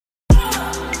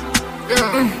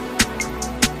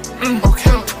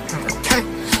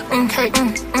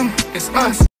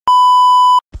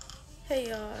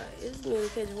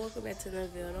welcome back to another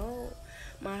video. Don't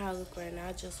mind how I look right now,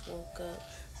 I just woke up.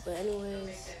 But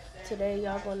anyways, today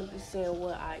y'all gonna be seeing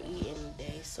what I eat in a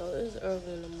day. So it's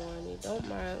early in the morning. Don't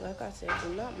mind, like I said,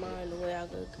 do not mind the way I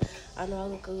look. I know I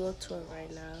look a little tore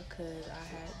right now because I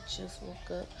had just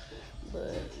woke up.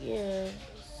 But yeah,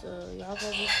 so y'all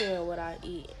gonna be seeing what I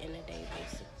eat in a day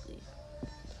basically.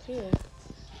 Yeah.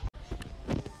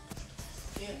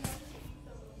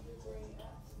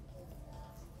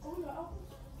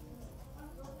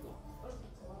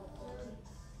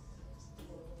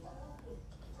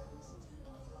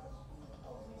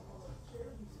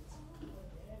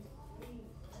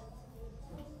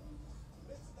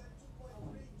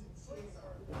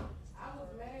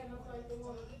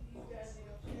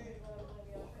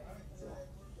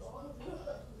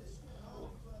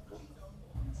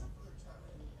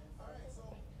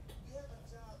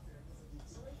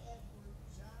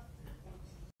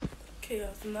 Okay,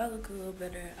 y'all, so now I look a little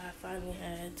better. I finally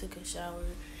took a shower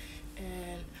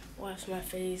and washed my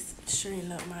face,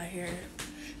 straightened up my hair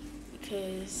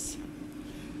because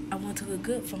I want to look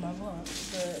good for my vlog.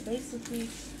 But basically,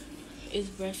 it's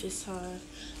breakfast time.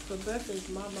 For breakfast,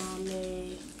 my mom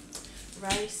made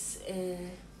rice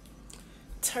and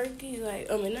turkey.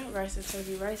 Not rice and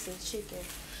turkey, rice and chicken.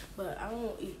 But I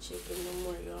don't eat chicken no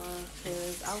more, y'all,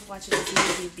 because I was watching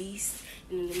this movie Beast,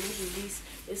 and in the movie Beast,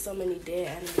 there's so many dead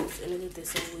animals, and it looked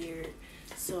so weird.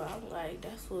 So I'm like,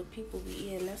 that's what people be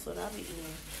eating, that's what I be eating.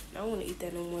 And I don't want to eat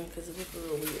that no more because it looks a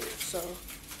little weird. So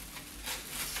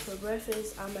for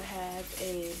breakfast, I'm going to have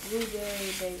a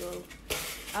blueberry bagel.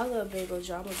 I love bagels,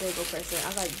 y'all. I'm a bagel person.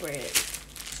 I like bread.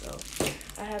 So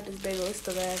I have this bagel. It's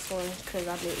the last one because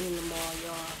I've been eating them all,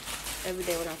 y'all, every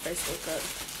day when I first wake up.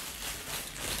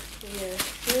 Yeah,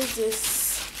 here's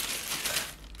this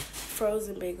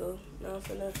frozen bagel. Now I'm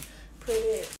gonna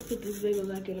put this bagel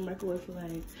like in the microwave for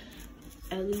like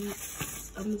at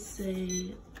least, I'm gonna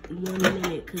say 1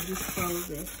 minute because it's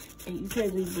frozen. And you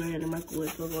can't leave bread in the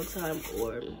microwave for a long time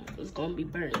or it's gonna be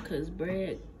burnt because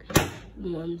bread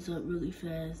warms up really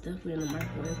fast, definitely in the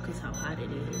microwave because how hot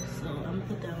it is. So I'm gonna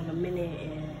put that on a minute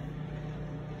and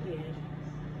yeah.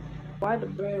 While the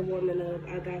bread warming up,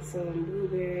 I got some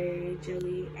blueberry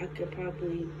jelly. I could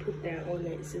probably put that on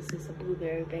it since it's a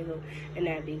blueberry bagel, and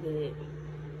that'd be good.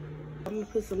 I'm gonna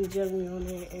put some jelly on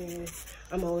it, and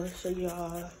I'm gonna show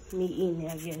y'all me eating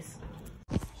it, I guess.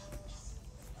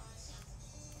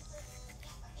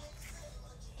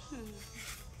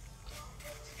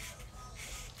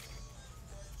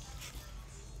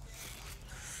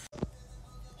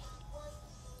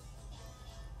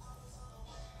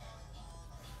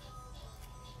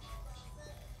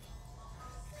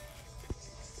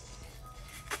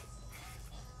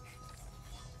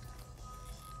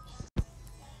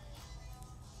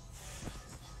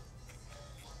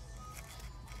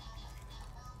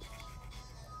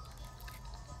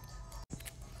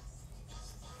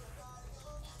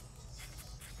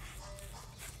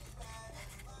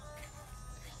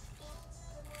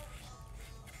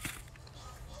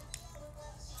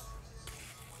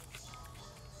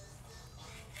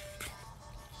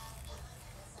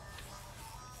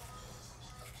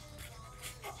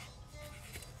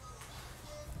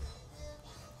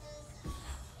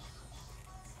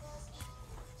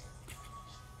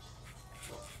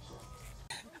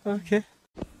 Okay.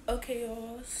 Okay,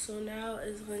 y'all, so now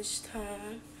it's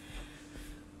lunchtime.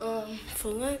 For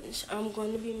lunch, I'm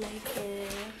going to be making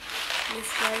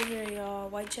this right here, y'all,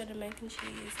 white cheddar mac and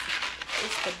cheese.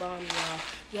 It's the bomb, y'all.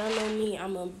 Y'all know me,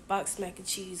 I'm a boxed mac and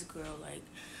cheese girl. Like,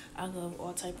 I love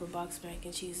all type of boxed mac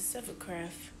and cheese, except for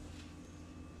Kraft.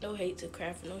 No hate to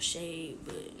Kraft, no shade,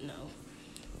 but no.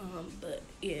 But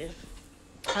yeah,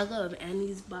 I love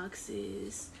Annie's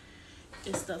boxes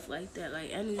and stuff like that.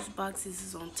 Like, Annie's boxes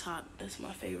is on top. That's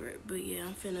my favorite. But yeah,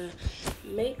 I'm finna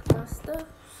make my stuff.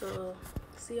 So,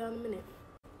 see y'all in a minute.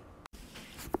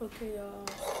 Okay, y'all.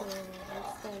 So, I'm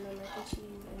starting my mac and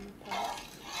cheese in the pot.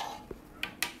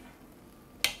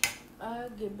 I'll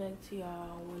get back to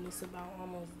y'all when it's about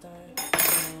almost done.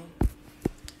 So,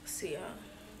 see y'all.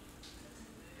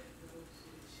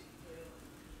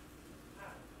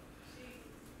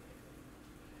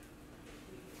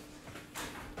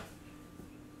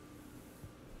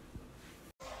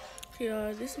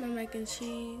 Y'all, this is my mac and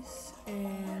cheese,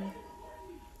 and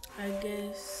I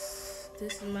guess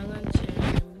this is my lunch,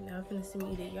 and y'all finna see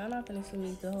me eat it. Y'all not finna see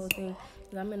me eat the whole thing,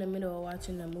 because I'm in the middle of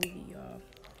watching the movie, y'all.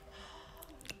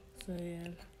 So, yeah.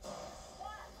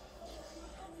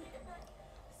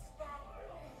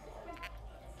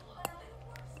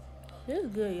 This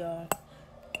is good, y'all.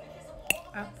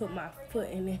 I put my foot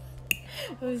in it.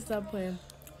 Let me stop playing.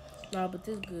 Nah, but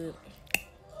this is good.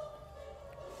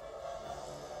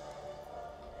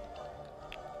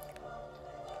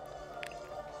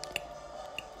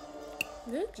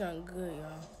 This junk good,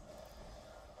 y'all.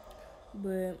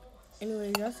 But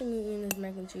anyways, y'all see me eating this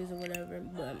mac and cheese or whatever.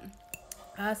 But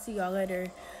I'll see y'all later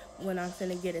when I'm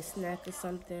finna get a snack or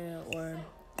something, or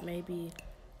maybe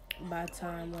by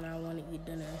time when I want to eat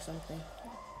dinner or something.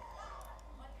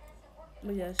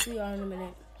 But yeah, see y'all in a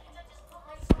minute.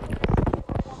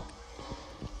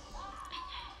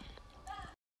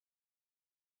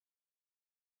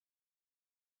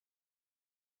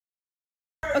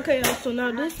 Okay, y'all, so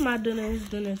now this is my dinner. It's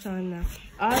dinner time now.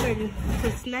 I already, for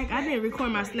snack, I didn't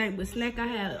record my snack, but snack I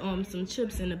had some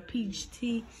chips and a peach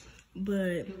tea.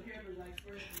 But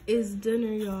it's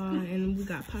dinner, y'all, and we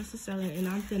got pasta salad, and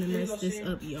I'm finna mess this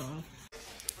up, y'all.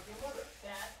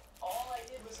 All I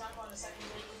did was hop on a second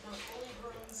date with my fully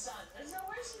grown son. There's no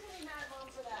way she's getting mad at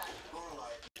mom for that.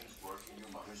 Lorelai, things work in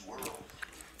your mother's world.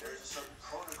 There is a certain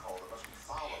protocol that must be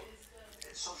followed.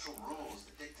 It's social rules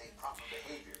that dictate proper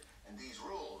behavior, and these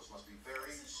rules must be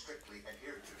very strictly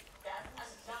adhered to. Dad, I'm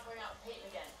not going out with Peyton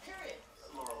again. Period.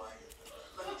 Lorelai,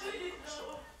 let me tell you a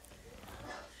story.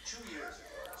 Now, 2 years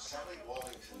ago, Sally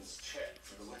Wallington's check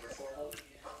for the winter formal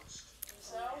bounced.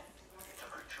 So? It took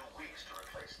her 2 weeks to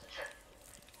replace the check.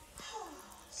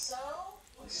 So?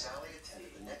 When Sally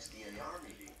attended the next DAR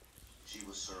meeting, she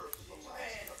was served the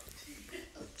last cup of tea.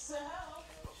 So?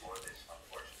 Before this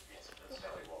unfortunate incident,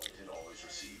 Sally Wallington always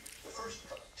received the first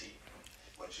cup of tea.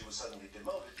 When she was suddenly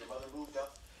demoted, your mother moved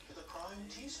up to the prime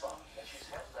tea spot, and she's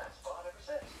held that spot ever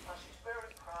since. Now, she's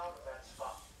very proud of that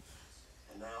spot.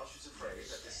 And now she's afraid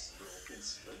that this little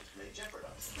incident may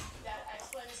jeopardize her. Dad, I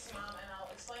explained this to mom, and I'll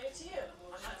explain it to you.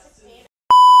 I'm not 16.